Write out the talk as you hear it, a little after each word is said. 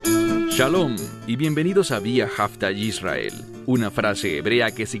Shalom y bienvenidos a Vía Haftaj Israel, una frase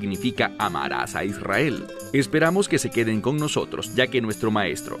hebrea que significa amarás a Israel. Esperamos que se queden con nosotros, ya que nuestro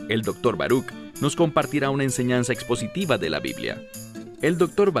maestro, el Dr. Baruch, nos compartirá una enseñanza expositiva de la Biblia. El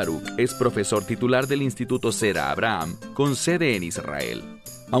Dr. Baruch es profesor titular del Instituto Zera Abraham, con sede en Israel.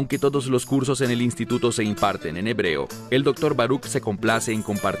 Aunque todos los cursos en el instituto se imparten en hebreo, el Dr. Baruch se complace en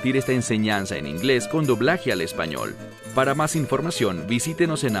compartir esta enseñanza en inglés con doblaje al español. Para más información,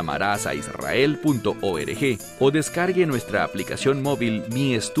 visítenos en amarasaisrael.org o descargue nuestra aplicación móvil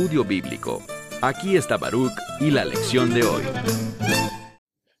Mi Estudio Bíblico. Aquí está Baruch y la lección de hoy.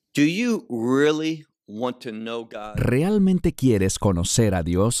 ¿Realmente quieres conocer a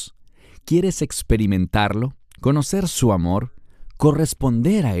Dios? ¿Quieres experimentarlo? ¿Conocer su amor?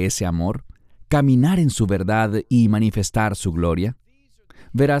 ¿Corresponder a ese amor? ¿Caminar en su verdad y manifestar su gloria?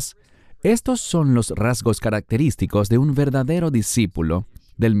 Verás, estos son los rasgos característicos de un verdadero discípulo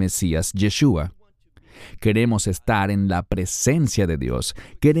del Mesías Yeshua. Queremos estar en la presencia de Dios,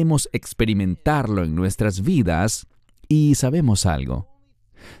 queremos experimentarlo en nuestras vidas y sabemos algo.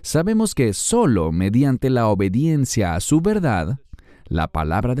 Sabemos que solo mediante la obediencia a su verdad, la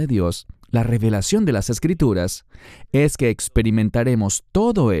palabra de Dios, la revelación de las Escrituras, es que experimentaremos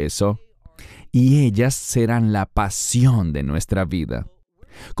todo eso y ellas serán la pasión de nuestra vida.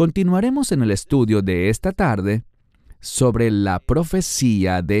 Continuaremos en el estudio de esta tarde sobre la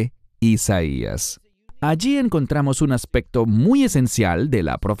profecía de Isaías. Allí encontramos un aspecto muy esencial de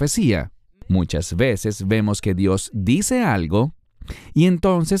la profecía. Muchas veces vemos que Dios dice algo y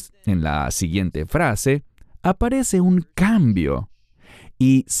entonces, en la siguiente frase, aparece un cambio.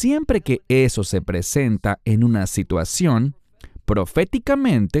 Y siempre que eso se presenta en una situación,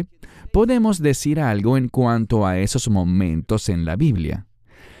 proféticamente, podemos decir algo en cuanto a esos momentos en la Biblia.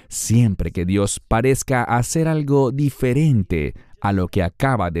 Siempre que Dios parezca hacer algo diferente a lo que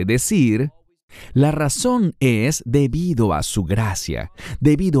acaba de decir, la razón es debido a su gracia,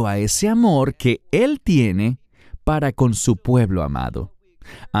 debido a ese amor que Él tiene para con su pueblo amado.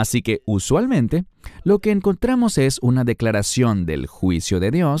 Así que, usualmente, lo que encontramos es una declaración del juicio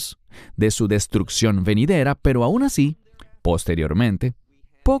de Dios, de su destrucción venidera, pero aún así, posteriormente,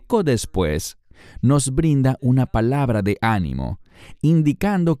 poco después, nos brinda una palabra de ánimo,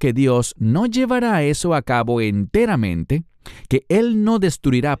 indicando que Dios no llevará eso a cabo enteramente, que Él no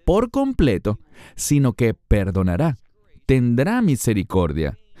destruirá por completo, sino que perdonará, tendrá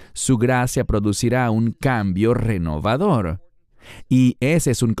misericordia. Su gracia producirá un cambio renovador. Y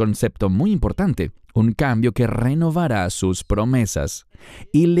ese es un concepto muy importante, un cambio que renovará sus promesas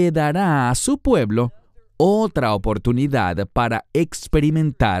y le dará a su pueblo otra oportunidad para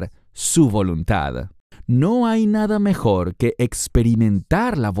experimentar su voluntad. No hay nada mejor que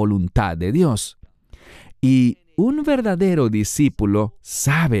experimentar la voluntad de Dios. Y un verdadero discípulo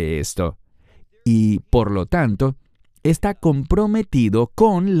sabe esto y, por lo tanto, está comprometido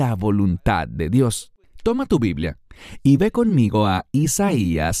con la voluntad de Dios. Toma tu Biblia y ve conmigo a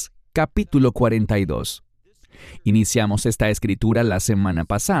Isaías, capítulo 42. Iniciamos esta escritura la semana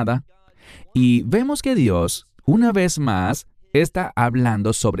pasada y vemos que Dios, una vez más, está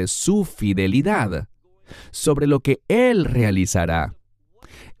hablando sobre su fidelidad, sobre lo que Él realizará.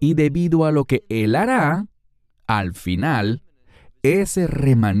 Y debido a lo que Él hará, al final, ese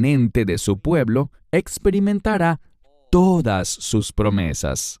remanente de su pueblo experimentará todas sus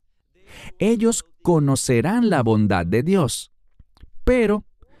promesas. Ellos conocerán la bondad de Dios, pero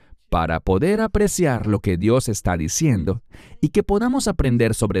para poder apreciar lo que Dios está diciendo y que podamos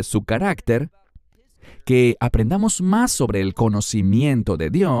aprender sobre su carácter, que aprendamos más sobre el conocimiento de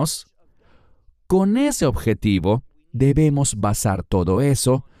Dios, con ese objetivo debemos basar todo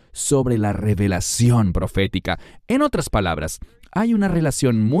eso sobre la revelación profética. En otras palabras, hay una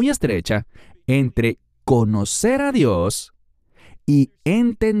relación muy estrecha entre conocer a Dios y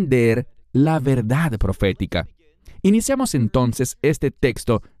entender la verdad profética. Iniciamos entonces este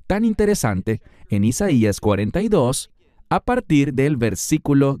texto tan interesante en Isaías 42 a partir del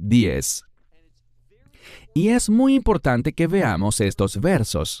versículo 10. Y es muy importante que veamos estos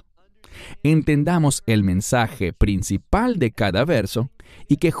versos. Entendamos el mensaje principal de cada verso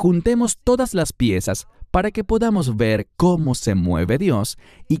y que juntemos todas las piezas para que podamos ver cómo se mueve Dios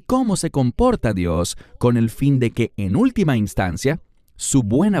y cómo se comporta Dios con el fin de que, en última instancia, su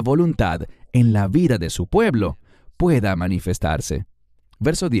buena voluntad en la vida de su pueblo pueda manifestarse.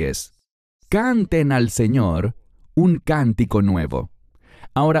 Verso 10. Canten al Señor un cántico nuevo.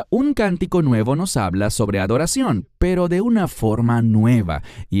 Ahora, un cántico nuevo nos habla sobre adoración, pero de una forma nueva,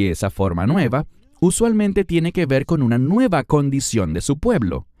 y esa forma nueva usualmente tiene que ver con una nueva condición de su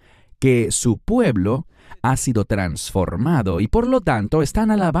pueblo, que su pueblo ha sido transformado y por lo tanto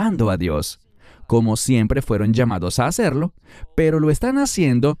están alabando a Dios, como siempre fueron llamados a hacerlo, pero lo están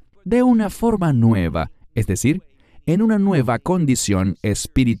haciendo de una forma nueva, es decir, en una nueva condición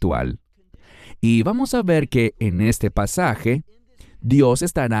espiritual. Y vamos a ver que en este pasaje, Dios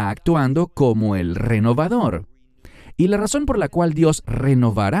estará actuando como el renovador. Y la razón por la cual Dios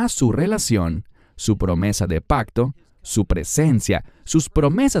renovará su relación, su promesa de pacto, su presencia, sus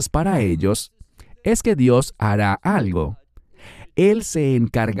promesas para ellos, es que Dios hará algo. Él se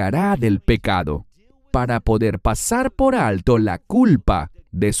encargará del pecado para poder pasar por alto la culpa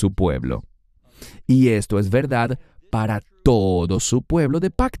de su pueblo. Y esto es verdad para todo su pueblo de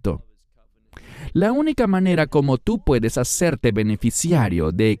pacto. La única manera como tú puedes hacerte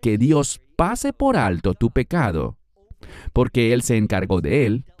beneficiario de que Dios pase por alto tu pecado, porque Él se encargó de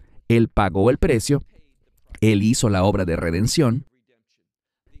Él pagó el precio, Él hizo la obra de redención,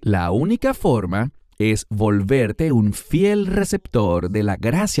 la única forma es volverte un fiel receptor de la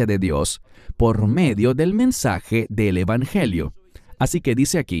gracia de Dios por medio del mensaje del Evangelio. Así que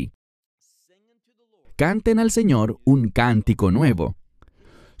dice aquí, canten al Señor un cántico nuevo,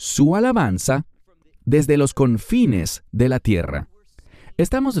 su alabanza desde los confines de la tierra.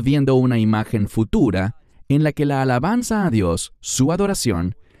 Estamos viendo una imagen futura en la que la alabanza a Dios, su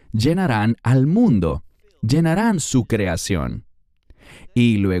adoración, llenarán al mundo, llenarán su creación.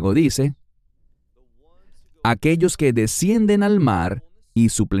 Y luego dice, aquellos que descienden al mar y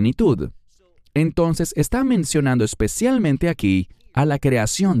su plenitud. Entonces está mencionando especialmente aquí a la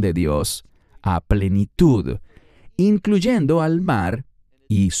creación de Dios, a plenitud, incluyendo al mar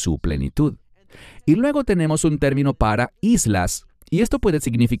y su plenitud. Y luego tenemos un término para islas, y esto puede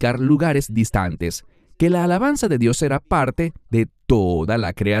significar lugares distantes, que la alabanza de Dios será parte de toda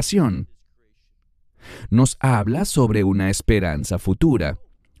la creación. Nos habla sobre una esperanza futura,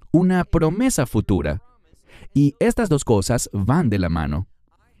 una promesa futura, y estas dos cosas van de la mano.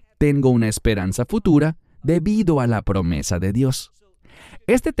 Tengo una esperanza futura debido a la promesa de Dios.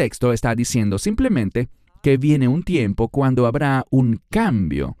 Este texto está diciendo simplemente que viene un tiempo cuando habrá un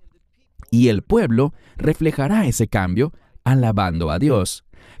cambio, y el pueblo reflejará ese cambio alabando a Dios,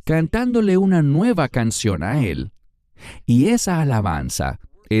 cantándole una nueva canción a Él. Y esa alabanza,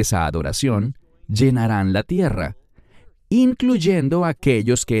 esa adoración, llenarán la tierra, incluyendo a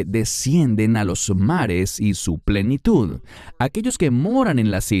aquellos que descienden a los mares y su plenitud, aquellos que moran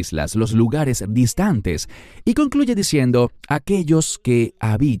en las islas, los lugares distantes, y concluye diciendo, aquellos que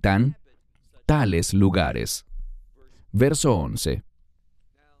habitan tales lugares. Verso 11.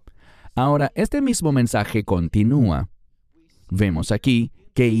 Ahora, este mismo mensaje continúa. Vemos aquí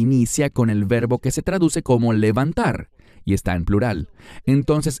que inicia con el verbo que se traduce como levantar, y está en plural.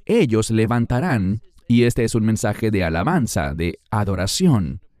 Entonces ellos levantarán, y este es un mensaje de alabanza, de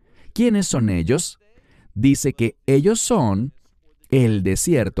adoración. ¿Quiénes son ellos? Dice que ellos son el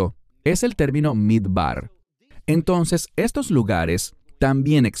desierto. Es el término midbar. Entonces estos lugares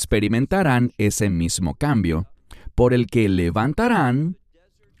también experimentarán ese mismo cambio, por el que levantarán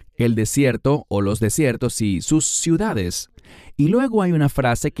el desierto o los desiertos y sus ciudades. Y luego hay una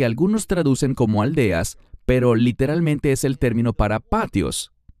frase que algunos traducen como aldeas, pero literalmente es el término para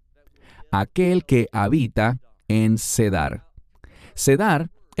patios. Aquel que habita en Cedar.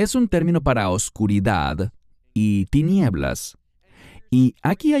 Cedar es un término para oscuridad y tinieblas. Y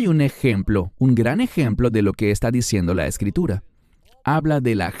aquí hay un ejemplo, un gran ejemplo de lo que está diciendo la Escritura. Habla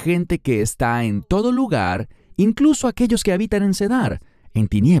de la gente que está en todo lugar, incluso aquellos que habitan en Cedar, en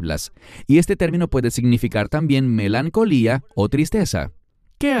tinieblas. Y este término puede significar también melancolía o tristeza.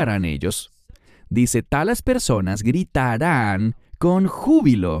 ¿Qué harán ellos? Dice, tales personas gritarán con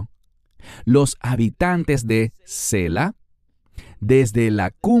júbilo. Los habitantes de Sela, desde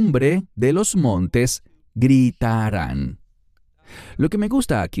la cumbre de los montes, gritarán. Lo que me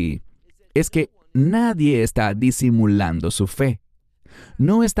gusta aquí es que nadie está disimulando su fe.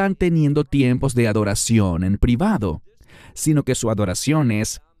 No están teniendo tiempos de adoración en privado, sino que su adoración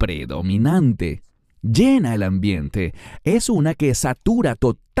es predominante, llena el ambiente, es una que satura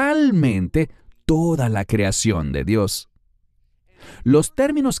totalmente toda la creación de Dios. Los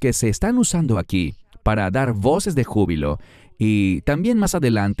términos que se están usando aquí para dar voces de júbilo, y también más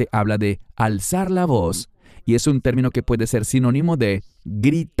adelante habla de alzar la voz, y es un término que puede ser sinónimo de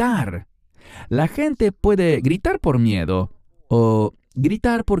gritar. La gente puede gritar por miedo o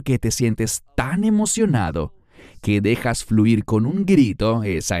gritar porque te sientes tan emocionado que dejas fluir con un grito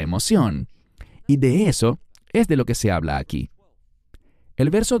esa emoción. Y de eso es de lo que se habla aquí. El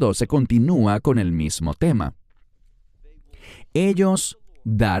verso 12 continúa con el mismo tema. Ellos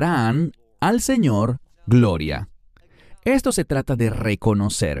darán al Señor gloria. Esto se trata de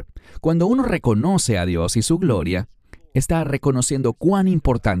reconocer. Cuando uno reconoce a Dios y su gloria, está reconociendo cuán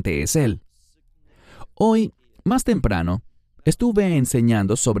importante es Él. Hoy, más temprano, estuve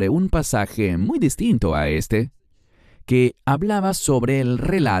enseñando sobre un pasaje muy distinto a este, que hablaba sobre el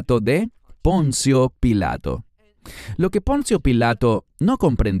relato de Poncio Pilato. Lo que Poncio Pilato no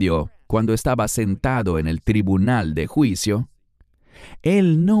comprendió cuando estaba sentado en el tribunal de juicio,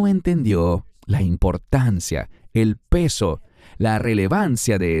 él no entendió la importancia, el peso, la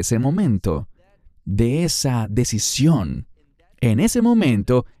relevancia de ese momento, de esa decisión, en ese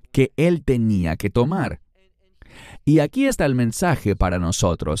momento que él tenía que tomar. Y aquí está el mensaje para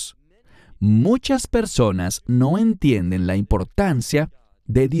nosotros. Muchas personas no entienden la importancia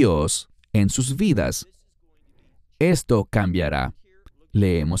de Dios en sus vidas. Esto cambiará.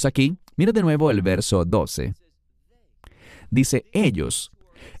 Leemos aquí, mira de nuevo el verso 12. Dice, ellos,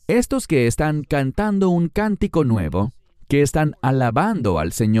 estos que están cantando un cántico nuevo, que están alabando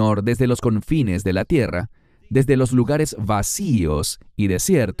al Señor desde los confines de la tierra, desde los lugares vacíos y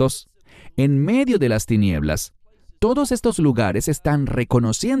desiertos, en medio de las tinieblas, todos estos lugares están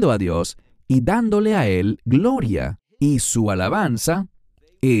reconociendo a Dios y dándole a Él gloria. Y su alabanza,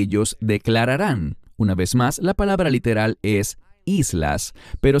 ellos declararán. Una vez más, la palabra literal es islas,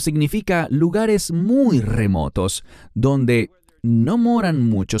 pero significa lugares muy remotos, donde no moran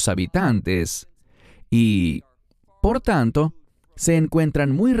muchos habitantes y, por tanto, se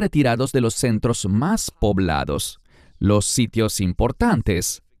encuentran muy retirados de los centros más poblados, los sitios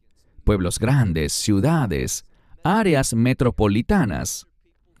importantes, pueblos grandes, ciudades, áreas metropolitanas.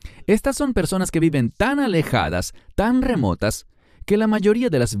 Estas son personas que viven tan alejadas, tan remotas, que la mayoría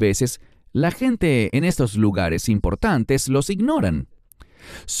de las veces la gente en estos lugares importantes los ignoran.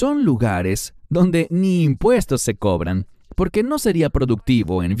 Son lugares donde ni impuestos se cobran, porque no sería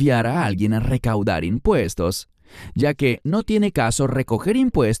productivo enviar a alguien a recaudar impuestos, ya que no tiene caso recoger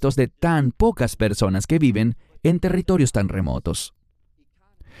impuestos de tan pocas personas que viven en territorios tan remotos.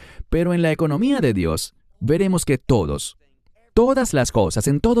 Pero en la economía de Dios, veremos que todas las cosas,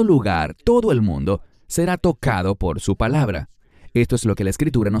 en todo lugar, todo el mundo, será tocado por su palabra. Esto es lo que la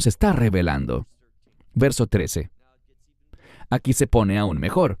Escritura nos está revelando. Verso 13. Aquí se pone aún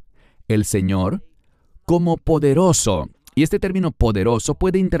mejor. El Señor, como poderoso, y este término poderoso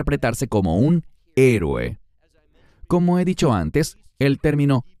puede interpretarse como un héroe. Como he dicho antes, el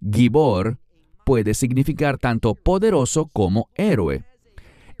término gibor puede significar tanto poderoso como héroe.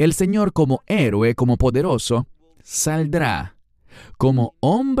 El Señor como héroe, como poderoso, saldrá. Como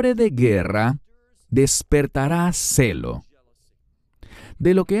hombre de guerra, despertará celo.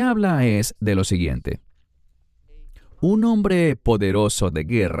 De lo que habla es de lo siguiente. Un hombre poderoso de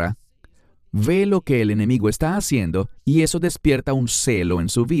guerra ve lo que el enemigo está haciendo y eso despierta un celo en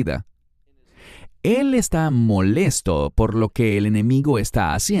su vida. Él está molesto por lo que el enemigo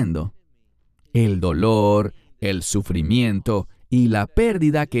está haciendo. El dolor, el sufrimiento y la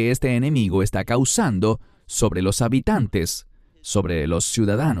pérdida que este enemigo está causando sobre los habitantes, sobre los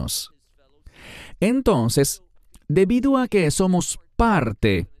ciudadanos. Entonces, debido a que somos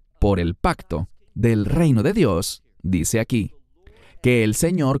parte por el pacto del reino de Dios, dice aquí, que el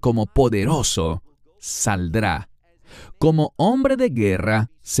Señor como poderoso saldrá. Como hombre de guerra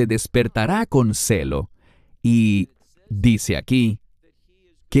se despertará con celo. Y dice aquí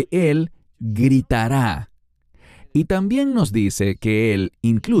que Él gritará. Y también nos dice que Él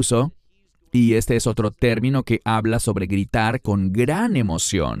incluso, y este es otro término que habla sobre gritar con gran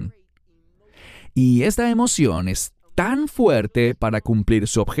emoción. Y esta emoción es tan fuerte para cumplir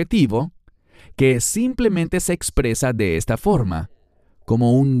su objetivo que simplemente se expresa de esta forma,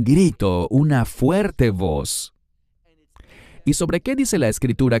 como un grito, una fuerte voz. ¿Y sobre qué dice la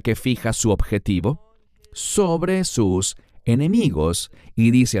Escritura que fija su objetivo? Sobre sus enemigos.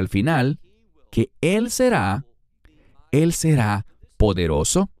 Y dice al final que Él será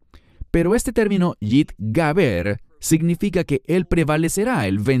poderoso. Pero este término Yit-Gaber significa que Él prevalecerá,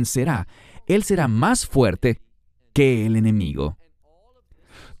 Él vencerá. Él será más fuerte que el enemigo.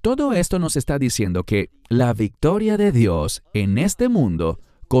 Todo esto nos está diciendo que la victoria de Dios en este mundo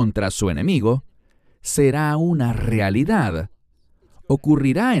contra su enemigo será una realidad.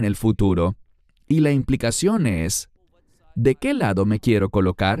 Ocurrirá en el futuro. Y la implicación es, ¿de qué lado me quiero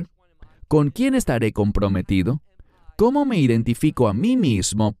colocar? ¿Con quién estaré comprometido? ¿Cómo me identifico a mí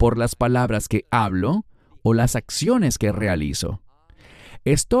mismo por las palabras que hablo o las acciones que realizo?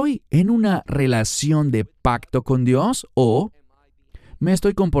 ¿Estoy en una relación de pacto con Dios o me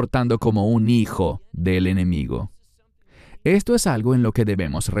estoy comportando como un hijo del enemigo? Esto es algo en lo que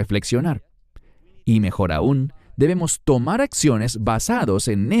debemos reflexionar. Y mejor aún, debemos tomar acciones basadas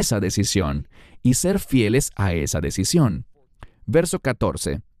en esa decisión y ser fieles a esa decisión. Verso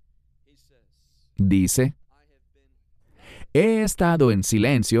 14. Dice, he estado en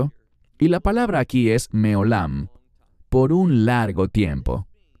silencio, y la palabra aquí es meolam, por un largo tiempo.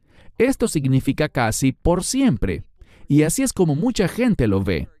 Esto significa casi por siempre, y así es como mucha gente lo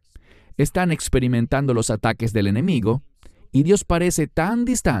ve. Están experimentando los ataques del enemigo, y Dios parece tan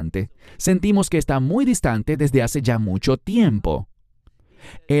distante. Sentimos que está muy distante desde hace ya mucho tiempo.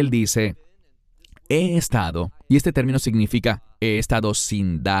 Él dice, he estado, y este término significa he estado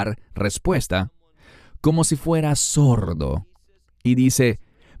sin dar respuesta, como si fuera sordo. Y dice,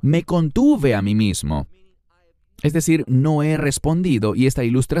 me contuve a mí mismo. Es decir, no he respondido, y esta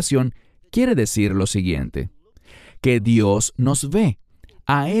ilustración quiere decir lo siguiente, que Dios nos ve.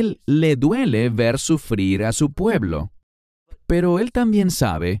 A Él le duele ver sufrir a su pueblo. Pero Él también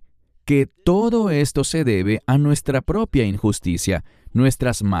sabe que todo esto se debe a nuestra propia injusticia,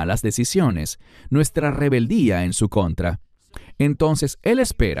 nuestras malas decisiones, nuestra rebeldía en su contra. Entonces Él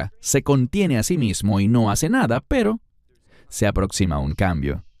espera, se contiene a sí mismo y no hace nada, pero se aproxima un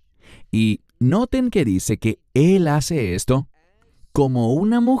cambio. Y noten que dice que Él hace esto como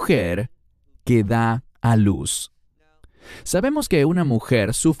una mujer que da a luz. Sabemos que una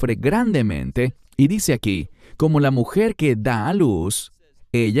mujer sufre grandemente, y dice aquí, como la mujer que da a luz,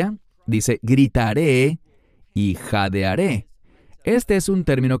 ella, dice, gritaré y jadearé. Este es un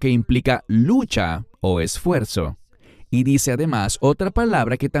término que implica lucha o esfuerzo. Y dice además otra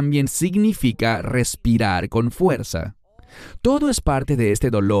palabra que también significa respirar con fuerza. Todo es parte de este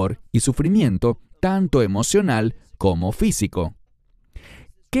dolor y sufrimiento, tanto emocional como físico.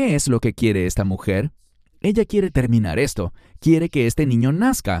 ¿Qué es lo que quiere esta mujer? Ella quiere terminar esto, quiere que este niño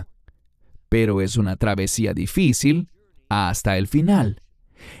nazca. Pero es una travesía difícil hasta el final.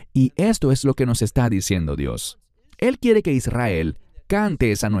 Y esto es lo que nos está diciendo Dios. Él quiere que Israel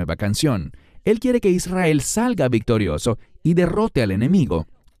cante esa nueva canción. Él quiere que Israel salga victorioso y derrote al enemigo.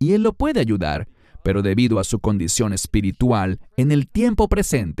 Y Él lo puede ayudar, pero debido a su condición espiritual en el tiempo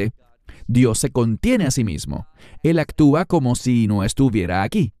presente, Dios se contiene a sí mismo. Él actúa como si no estuviera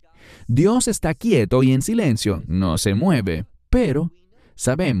aquí. Dios está quieto y en silencio, no se mueve, pero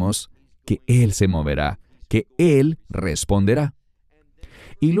sabemos que Él se moverá, que Él responderá.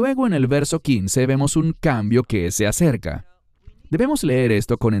 Y luego en el verso 15 vemos un cambio que se acerca. Debemos leer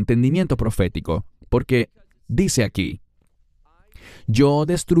esto con entendimiento profético, porque dice aquí, yo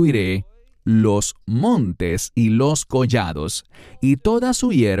destruiré los montes y los collados, y toda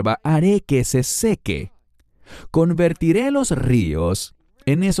su hierba haré que se seque. Convertiré los ríos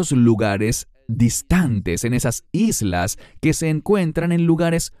en esos lugares distantes, en esas islas que se encuentran en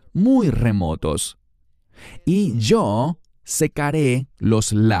lugares muy remotos. Y yo secaré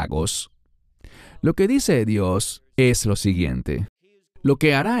los lagos. Lo que dice Dios es lo siguiente. Lo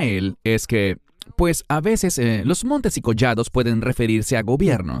que hará Él es que, pues a veces los montes y collados pueden referirse a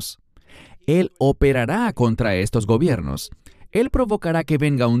gobiernos. Él operará contra estos gobiernos. Él provocará que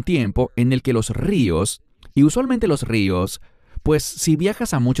venga un tiempo en el que los ríos, y usualmente los ríos, pues si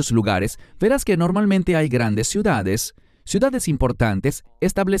viajas a muchos lugares, verás que normalmente hay grandes ciudades importantes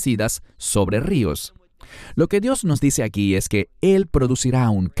establecidas sobre ríos. Lo que Dios nos dice aquí es que Él producirá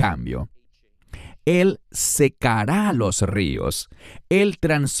un cambio. Él secará los ríos. Él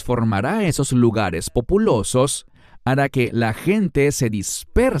transformará esos lugares populosos, hará que la gente se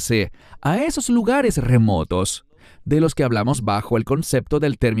disperse a esos lugares remotos, de los que hablamos bajo el concepto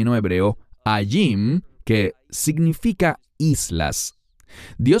del término hebreo ayim, que significa islas.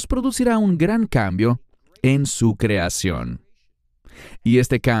 Dios producirá un gran cambio en su creación. Y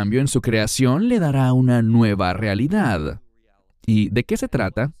este cambio en su creación le dará una nueva realidad. ¿Y de qué se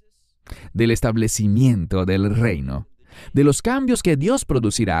trata? Del establecimiento del reino, de los cambios que Dios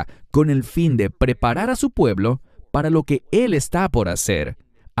producirá con el fin de preparar a su pueblo para lo que Él está por hacer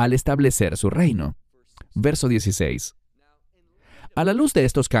al establecer su reino. Verso 16. A la luz de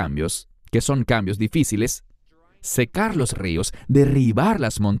estos cambios, que son cambios difíciles, secar los ríos, derribar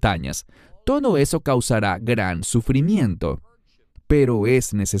las montañas, todo eso causará gran sufrimiento. Pero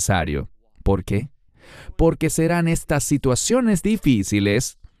es necesario. ¿Por qué? Porque serán estas situaciones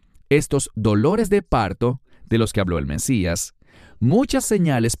difíciles, estos dolores de parto de los que habló el Mesías, muchas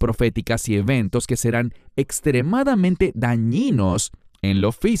señales proféticas y eventos que serán extremadamente dañinos en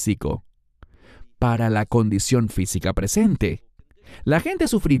lo físico, para la condición física presente. La gente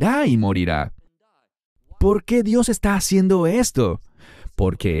sufrirá y morirá. ¿Por qué Dios está haciendo esto?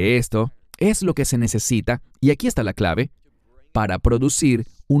 Porque esto es lo que se necesita, y aquí está la clave, para producir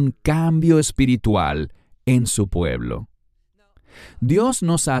un cambio espiritual en su pueblo. Dios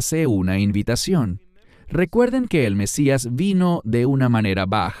nos hace una invitación. Recuerden que el Mesías vino de una manera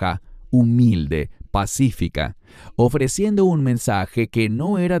baja, humilde, pacífica, ofreciendo un mensaje que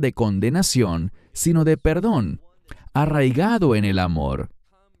no era de condenación, sino de perdón, arraigado en el amor.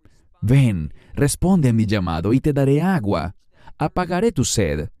 Ven, responde a mi llamado y te daré agua, apagaré tu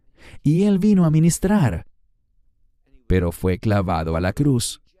sed. Y él vino a ministrar. Pero fue clavado a la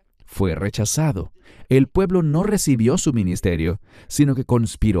cruz, fue rechazado. El pueblo no recibió su ministerio, sino que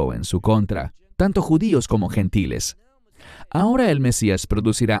conspiró en su contra, tanto judíos como gentiles. Ahora el Mesías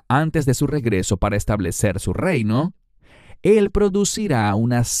producirá antes de su regreso para establecer su reino. Él producirá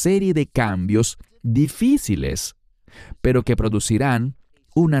una serie de cambios difíciles, pero que producirán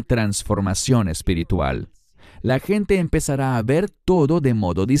una transformación espiritual. La gente empezará a ver todo de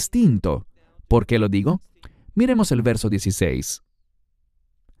modo distinto. ¿Por qué lo digo? Miremos el verso 16.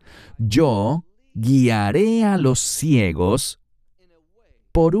 Yo guiaré a los ciegos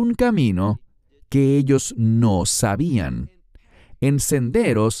por un camino que ellos no sabían, en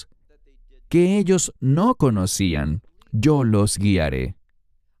senderos que ellos no conocían, yo los guiaré.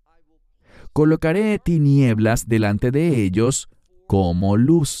 Colocaré tinieblas delante de ellos como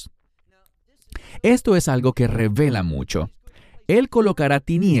luz. Esto es algo que revela mucho. Él colocará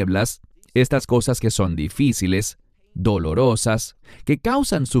tinieblas, estas cosas que son difíciles, dolorosas, que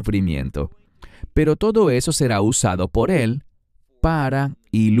causan sufrimiento. Pero todo eso será usado por Él para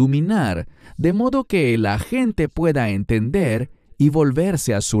iluminar, de modo que la gente pueda entender y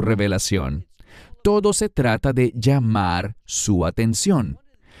volverse a su revelación. Todo se trata de llamar su atención.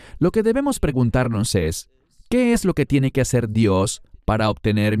 Lo que debemos preguntarnos es, ¿qué es lo que tiene que hacer Dios para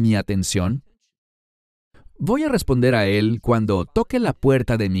obtener mi atención? Voy a responder a Él cuando toque la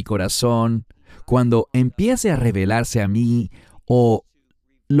puerta de mi corazón, cuando empiece a revelarse a mí, o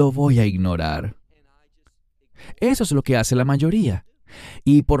lo voy a ignorar. Eso es lo que hace la mayoría.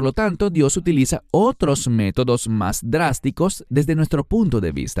 Y por lo tanto, Dios utiliza otros métodos más drásticos desde nuestro punto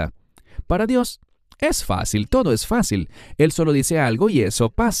de vista. Para Dios, es fácil, todo es fácil. Él solo dice algo y eso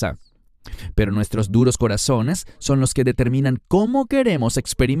pasa. Pero nuestros duros corazones son los que determinan cómo queremos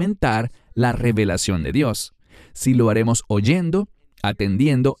experimentar la revelación de Dios. Si lo haremos oyendo,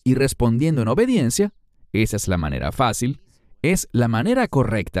 atendiendo y respondiendo en obediencia, esa es la manera fácil, es la manera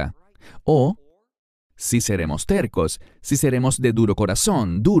correcta. O si seremos tercos, si seremos de duro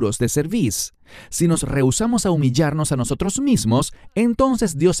corazón, duros de cerviz, si nos rehusamos a humillarnos a nosotros mismos,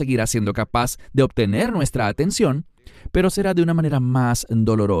 entonces Dios seguirá siendo capaz de obtener nuestra atención, pero será de una manera más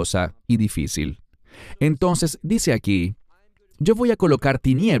dolorosa y difícil. Entonces, dice aquí, yo voy a colocar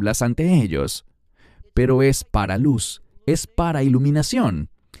tinieblas ante ellos, pero es para luz, es para iluminación.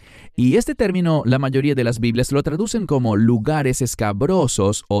 Y este término, la mayoría de las Biblias lo traducen como lugares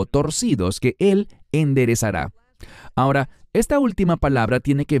escabrosos o torcidos que Él enderezará. Ahora, esta última palabra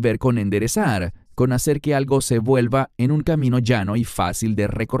tiene que ver con enderezar, con hacer que algo se vuelva en un camino llano y fácil de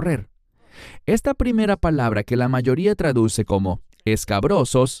recorrer. Esta primera palabra que la mayoría traduce como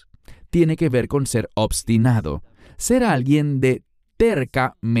escabrosos, tiene que ver con ser obstinado, ser alguien de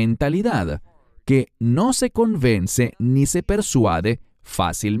terca mentalidad, que no se convence ni se persuade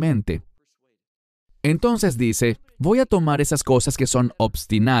fácilmente. Entonces dice, voy a tomar esas cosas que son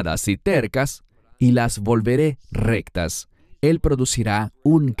obstinadas y tercas y las volveré rectas. Él producirá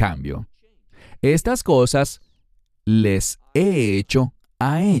un cambio. Estas cosas les he hecho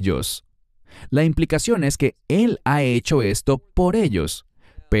a ellos. La implicación es que Él ha hecho esto por ellos.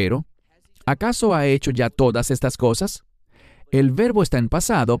 Pero, ¿acaso ha hecho ya todas estas cosas? El verbo está en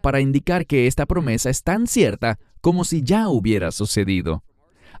pasado para indicar que esta promesa es tan cierta como si ya hubiera sucedido,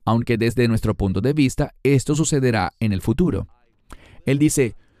 aunque desde nuestro punto de vista esto sucederá en el futuro. Él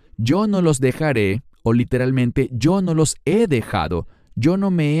dice, yo no los dejaré, o literalmente, yo no los he dejado, yo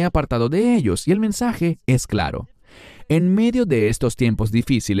no me he apartado de ellos, y el mensaje es claro. En medio de estos tiempos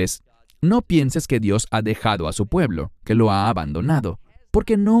difíciles, no pienses que Dios ha dejado a su pueblo, que lo ha abandonado,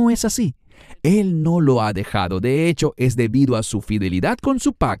 porque no es así. Él no lo ha dejado, de hecho, es debido a su fidelidad con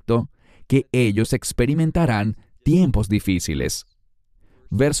su pacto que ellos experimentarán tiempos difíciles.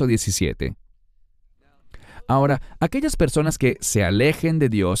 Verso 17. Ahora, aquellas personas que se alejen de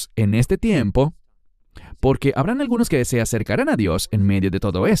Dios en este tiempo, porque habrán algunos que se acercarán a Dios en medio de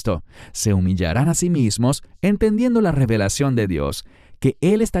todo esto, se humillarán a sí mismos, entendiendo la revelación de Dios, que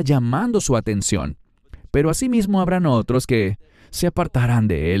Él está llamando su atención. Pero asimismo habrán otros que se apartarán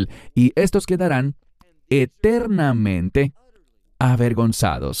de Él, y estos quedarán eternamente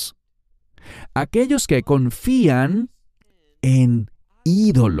avergonzados. Aquellos que confían en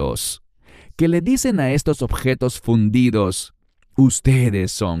ídolos, que le dicen a estos objetos fundidos,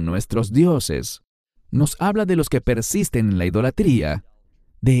 ustedes son nuestros dioses. Nos habla de los que persisten en la idolatría,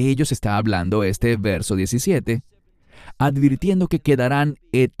 De ellos está hablando este verso 17, advirtiendo que quedarán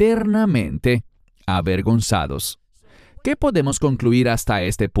eternamente avergonzados. ¿Qué podemos concluir hasta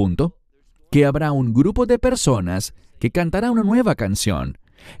este punto? Que habrá un grupo de personas que cantará una nueva canción,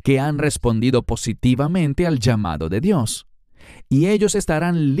 que han respondido positivamente al llamado de Dios. Y ellos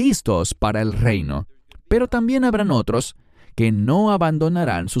estarán listos para el reino. Pero también habrán otros que no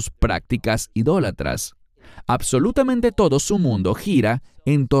abandonarán sus prácticas idólatras. Absolutamente todo su mundo gira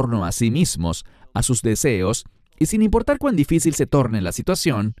en torno a sí mismos, a sus deseos, y sin importar cuán difícil se torne la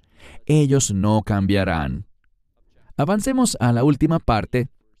situación, ellos no cambiarán. Avancemos a la última parte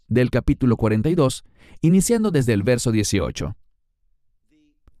del capítulo 42, iniciando desde el verso 18.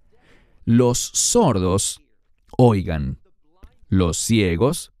 Los sordos oigan, los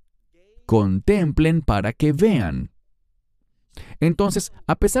ciegos contemplen para que vean. Entonces,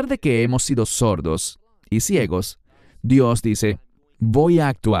 a pesar de que hemos sido sordos y ciegos, Dios dice, voy a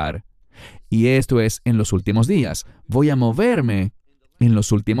actuar. Y esto es en los últimos días. Voy a moverme en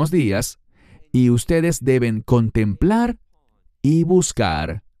los últimos días y ustedes deben contemplar y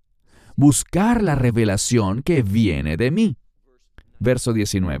buscar. Buscar la revelación que viene de mí. Verso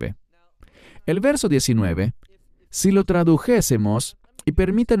 19. El verso 19, si lo tradujésemos, y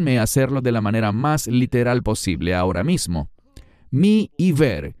permítanme hacerlo de la manera más literal posible ahora mismo. Mi y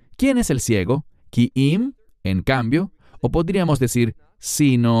ver. ¿Quién es el ciego? Ki'im, en cambio, o podríamos decir,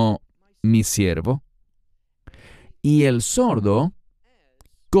 sino mi siervo. Y el sordo,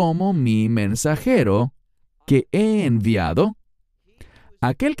 como mi mensajero que he enviado.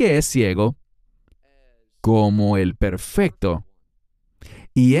 Aquel que es ciego, como el perfecto.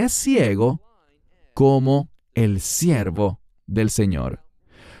 Y es ciego, como el siervo del Señor.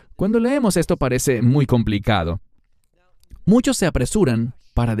 Cuando leemos esto parece muy complicado. Muchos se apresuran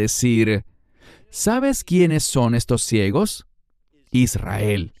para decir, ¿sabes quiénes son estos ciegos?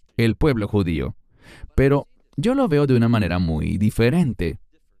 Israel, el pueblo judío. Pero yo lo veo de una manera muy diferente.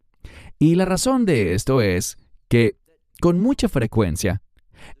 Y la razón de esto es que, con mucha frecuencia,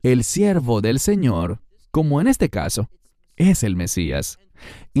 el siervo del Señor, como en este caso, es el Mesías.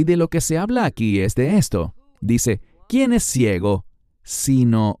 Y de lo que se habla aquí es de esto. Dice, ¿quién es ciego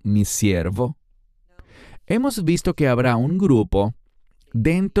sino mi siervo? Hemos visto que habrá un grupo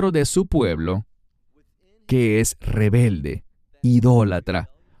dentro de su pueblo que es rebelde, idólatra,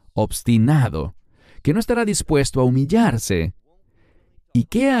 obstinado, que no estará dispuesto a humillarse. ¿Y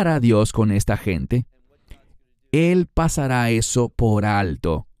qué hará Dios con esta gente? Él pasará eso por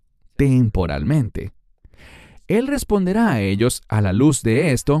alto, temporalmente. Él responderá a ellos a la luz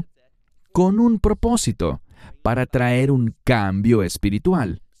de esto con un propósito, para traer un cambio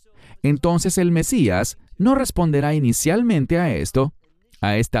espiritual. Entonces el Mesías no responderá inicialmente a esto,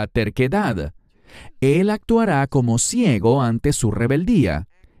 a esta terquedad. Él actuará como ciego ante su rebeldía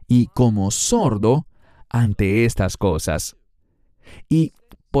y como sordo ante estas cosas. ¿Y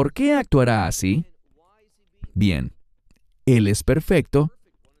por qué actuará así? Bien, Él es perfecto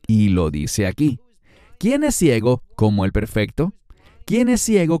y lo dice aquí. ¿Quién es ciego como el perfecto? ¿Quién es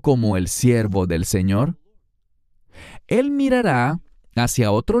ciego como el siervo del Señor? Él mirará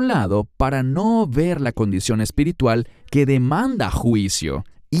hacia otro lado para no ver la condición espiritual que demanda juicio,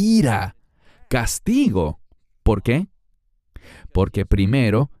 ira, castigo. ¿Por qué? Porque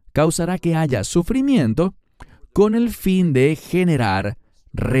primero causará que haya sufrimiento con el fin de generar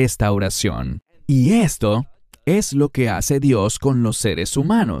restauración. Y esto es lo que hace Dios con los seres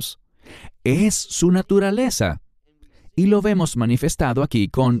humanos. Es su naturaleza. Y lo vemos manifestado aquí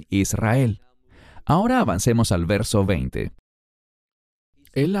con Israel. Ahora avancemos al verso 20.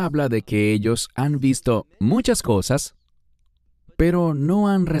 Él habla de que ellos han visto muchas cosas, pero no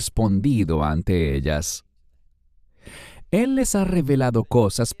han respondido ante ellas. Él les ha revelado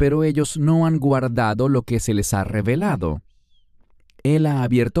cosas, pero ellos no han guardado lo que se les ha revelado. Él ha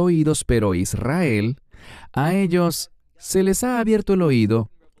abierto oídos, pero Israel, a ellos se les ha abierto el oído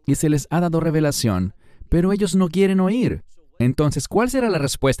y se les ha dado revelación, pero ellos no quieren oír. Entonces, ¿cuál será la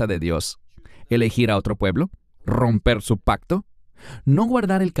respuesta de Dios? ¿Elegir a otro pueblo? ¿Romper su pacto? ¿No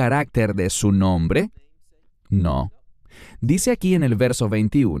guardar el carácter de su nombre? No. Dice aquí en el verso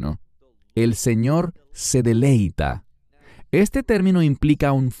 21, el Señor se deleita. Este término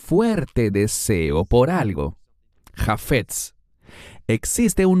implica un fuerte deseo por algo. Jafetz.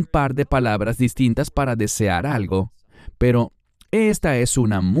 Existe un par de palabras distintas para desear algo, pero esta es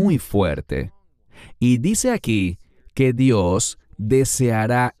una muy fuerte. Y dice aquí que Dios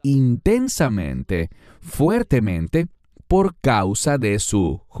deseará intensamente, fuertemente, por causa de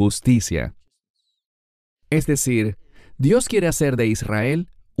su justicia. Es decir, Dios quiere hacer de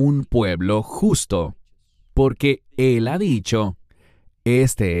Israel un pueblo justo, porque Él ha dicho,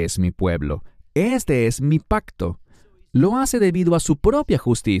 Este es mi pueblo, este es mi pacto. Lo hace debido a su propia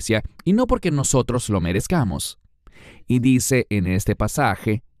justicia y no porque nosotros lo merezcamos. Y dice en este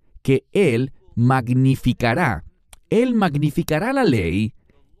pasaje que Él magnificará la ley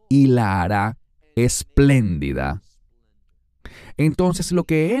y la hará espléndida. Entonces lo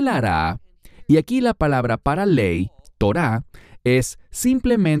que Él hará, y aquí la palabra para ley, Torá, es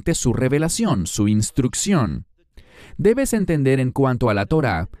simplemente su revelación, su instrucción. Debes entender en cuanto a la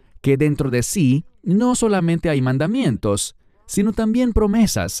Torá que dentro de sí no solamente hay mandamientos, sino también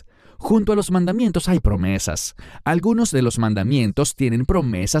promesas. Junto a los mandamientos hay promesas. Algunos de los mandamientos tienen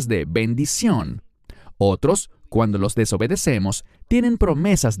promesas de bendición. Otros, cuando los desobedecemos, tienen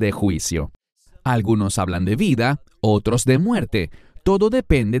promesas de juicio. Algunos hablan de vida, otros de muerte. Todo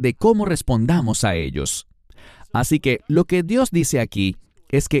depende de cómo respondamos a ellos. Así que lo que Dios dice aquí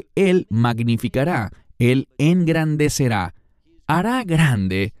es que Él magnificará, Él engrandecerá, hará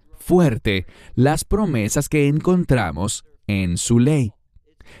grande, fuerte, las promesas que encontramos en su ley.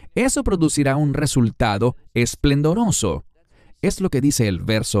 Eso producirá un resultado esplendoroso. Es lo que dice el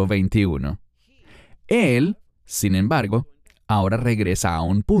verso 21. Él, sin embargo, ahora regresa a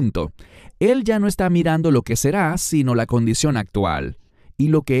un punto. Él ya no está mirando lo que será, sino la condición actual, y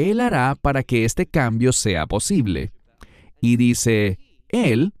lo que Él hará para que este cambio sea posible. Y dice,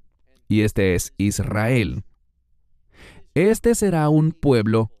 Él, y este es Israel. Este será un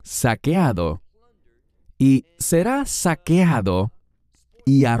pueblo saqueado, y será saqueado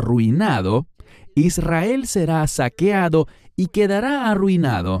y arruinado. Israel será saqueado y quedará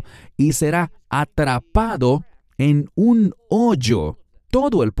arruinado, y será atrapado en un hoyo,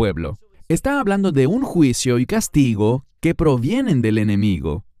 todo el pueblo. Está hablando de un juicio y castigo que provienen del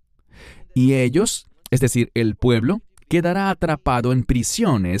enemigo. Y ellos, es decir, el pueblo, quedará atrapado en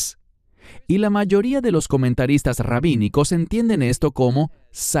prisiones. Y la mayoría de los comentaristas rabínicos entienden esto como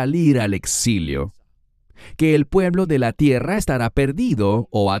salir al exilio. Que el pueblo de la tierra estará perdido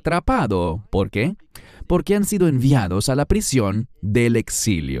o atrapado. ¿Por qué? Porque han sido enviados a la prisión del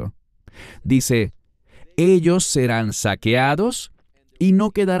exilio. Dice, ellos serán saqueados y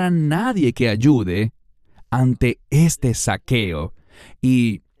no quedará nadie que ayude ante este saqueo.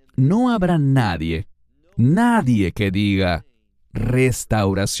 Y no habrá nadie que diga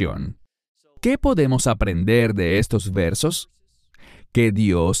restauración. ¿Qué podemos aprender de estos versos? Que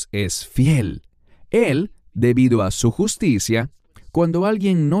Dios es fiel. Él, debido a su justicia, cuando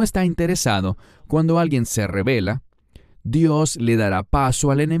alguien no está interesado, cuando alguien se rebela, Dios le dará paso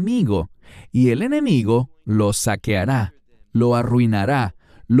al enemigo, y el enemigo lo saqueará, lo arruinará,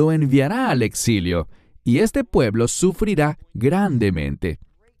 lo enviará al exilio, y este pueblo sufrirá grandemente.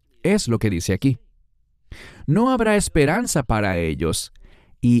 Es lo que dice aquí. No habrá esperanza para ellos,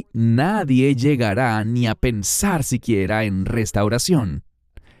 y nadie llegará ni a pensar siquiera en restauración.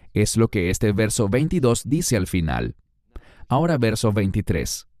 Es lo que este verso 22 dice al final. Ahora verso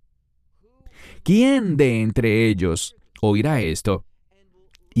 23. ¿Quién de entre ellos oirá esto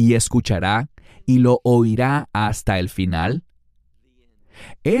y escuchará y lo oirá hasta el final?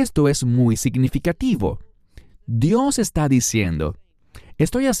 Esto es muy significativo. Dios está diciendo,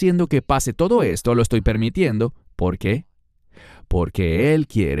 estoy haciendo que pase todo esto, lo estoy permitiendo. ¿Por qué? Porque Él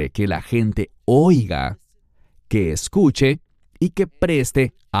quiere que la gente oiga, que escuche y que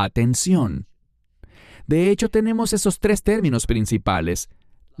preste atención. De hecho, tenemos esos tres términos principales,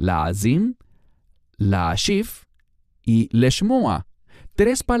 la'azim, la'ashif y leshmoa.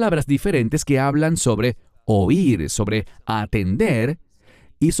 Tres palabras diferentes que hablan sobre oír, sobre atender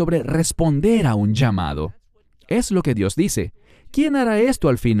y sobre responder a un llamado. Es lo que Dios dice. ¿Quién hará esto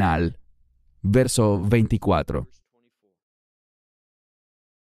al final? Verso 24.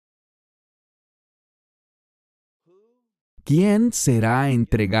 ¿Quién será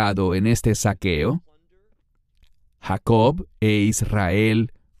entregado en este saqueo? ¿Jacob e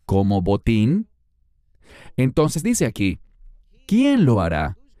Israel como botín? Entonces dice aquí, ¿quién lo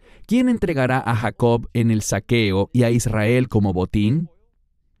hará? ¿Quién entregará a Jacob en el saqueo y a Israel como botín?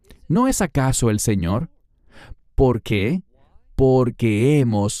 ¿No es acaso el Señor? ¿Por qué? Porque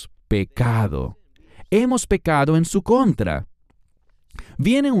hemos pecado. Hemos pecado en su contra.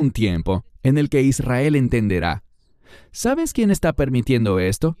 Viene un tiempo en el que Israel entenderá. ¿Sabes quién está permitiendo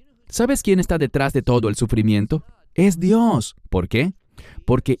esto? ¿Sabes quién está detrás de todo el sufrimiento? Es Dios. ¿Por qué?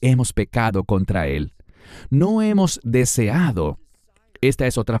 Porque hemos pecado contra Él. No hemos deseado. Esta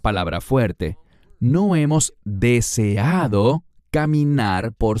es otra palabra fuerte. No hemos deseado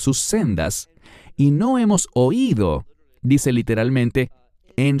caminar por sus sendas. Y no hemos oído. Dice literalmente,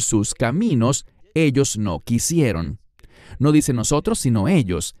 en sus caminos ellos no quisieron. No dice nosotros, sino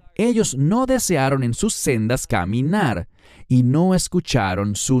ellos. Ellos no desearon en sus sendas caminar. y no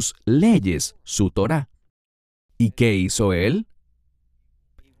escucharon sus leyes, su Torá. ¿Y qué hizo él?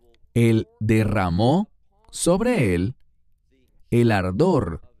 Él derramó sobre él el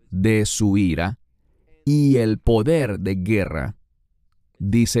ardor de su ira y el poder de guerra.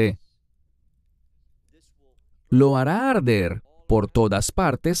 Dice, lo hará arder por todas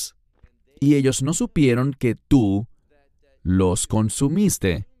partes, y ellos no supieron que tú los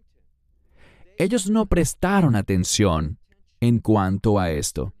consumiste. Ellos no prestaron atención en cuanto a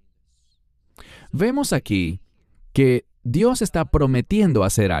esto. Vemos aquí que Dios está prometiendo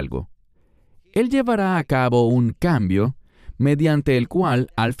hacer algo. Él llevará a cabo un cambio mediante el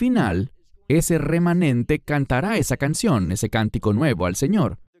cual, al final, ese remanente cantará esa canción, ese cántico nuevo al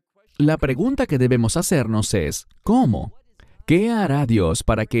Señor. La pregunta que debemos hacernos es, ¿cómo? ¿Qué hará Dios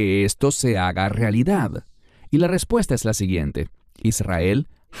para que esto se haga realidad? Y la respuesta es la siguiente. Israel,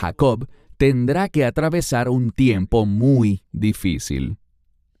 Jacob, tendrá que atravesar un tiempo muy difícil.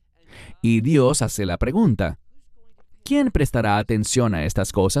 Y Dios hace la pregunta, ¿quién prestará atención a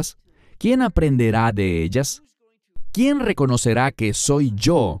estas cosas? ¿Quién aprenderá de ellas? ¿Quién reconocerá que soy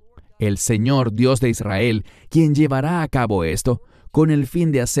yo, el Señor Dios de Israel, quien llevará a cabo esto, con el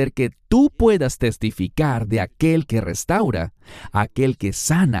fin de hacer que tú puedas testificar de aquel que restaura, aquel que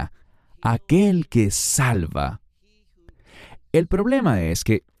sana, aquel que salva? El problema es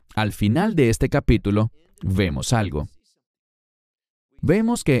que, al final de este capítulo, vemos algo.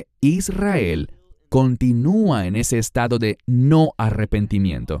 Vemos que Israel continúa en ese estado de no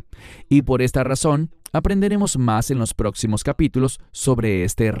arrepentimiento. Y por esta razón, aprenderemos más en los próximos capítulos sobre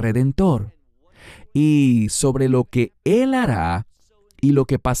este Redentor y sobre lo que Él hará y lo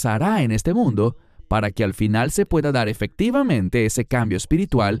que pasará en este mundo para que al final se pueda dar efectivamente ese cambio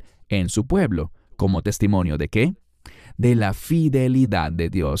espiritual en su pueblo. ¿Como testimonio de qué? De la fidelidad de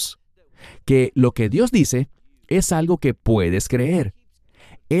Dios. Que lo que Dios dice es algo que puedes creer.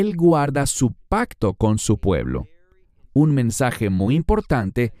 Él guarda su pacto con su pueblo. Un mensaje muy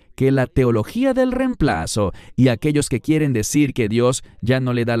importante que la teología del reemplazo y aquellos que quieren decir que Dios ya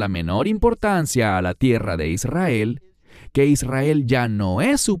no le da la menor importancia a la tierra de Israel, que Israel ya no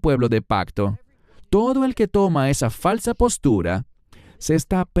es su pueblo de pacto, todo el que toma esa falsa postura se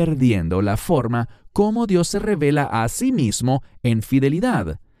está perdiendo la forma como Dios se revela a sí mismo en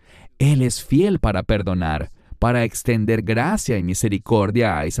fidelidad. Él es fiel para perdonar, para extender gracia y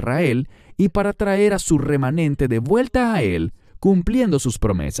misericordia a Israel y para traer a su remanente de vuelta a Él, cumpliendo sus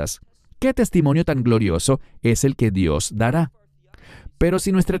promesas. ¿Qué testimonio tan glorioso es el que Dios dará? Pero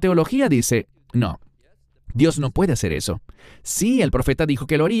si nuestra teología dice, no, Dios no puede hacer eso. Sí, el profeta dijo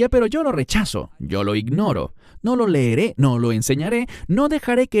que lo haría, pero yo lo rechazo, yo lo ignoro. No lo leeré, no lo enseñaré, no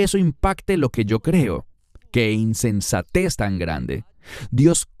dejaré que eso impacte lo que yo creo. ¡Qué insensatez tan grande!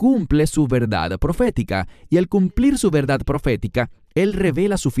 Dios cumple su verdad profética, y al cumplir su verdad profética, Él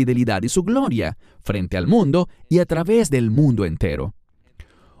revela su fidelidad y su gloria frente al mundo y a través del mundo entero.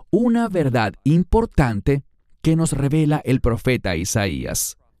 Una verdad importante que nos revela el profeta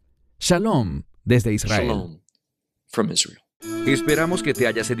Isaías. Shalom desde Israel. Shalom from Israel. Esperamos que te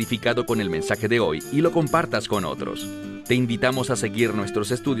hayas edificado con el mensaje de hoy y lo compartas con otros. Te invitamos a seguir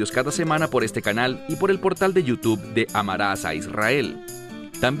nuestros estudios cada semana por este canal y por el portal de YouTube de Amarás a Israel.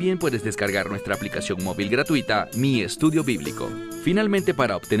 También puedes descargar nuestra aplicación móvil gratuita, Mi Estudio Bíblico. Finalmente,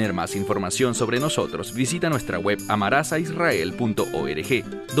 para obtener más información sobre nosotros, visita nuestra web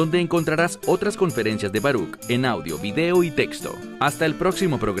amarasaisrael.org, donde encontrarás otras conferencias de Baruch en audio, video y texto. Hasta el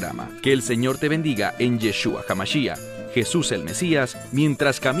próximo programa. Que el Señor te bendiga en Yeshua HaMashiach, Jesús el Mesías,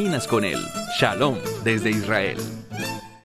 mientras caminas con Él. Shalom desde Israel.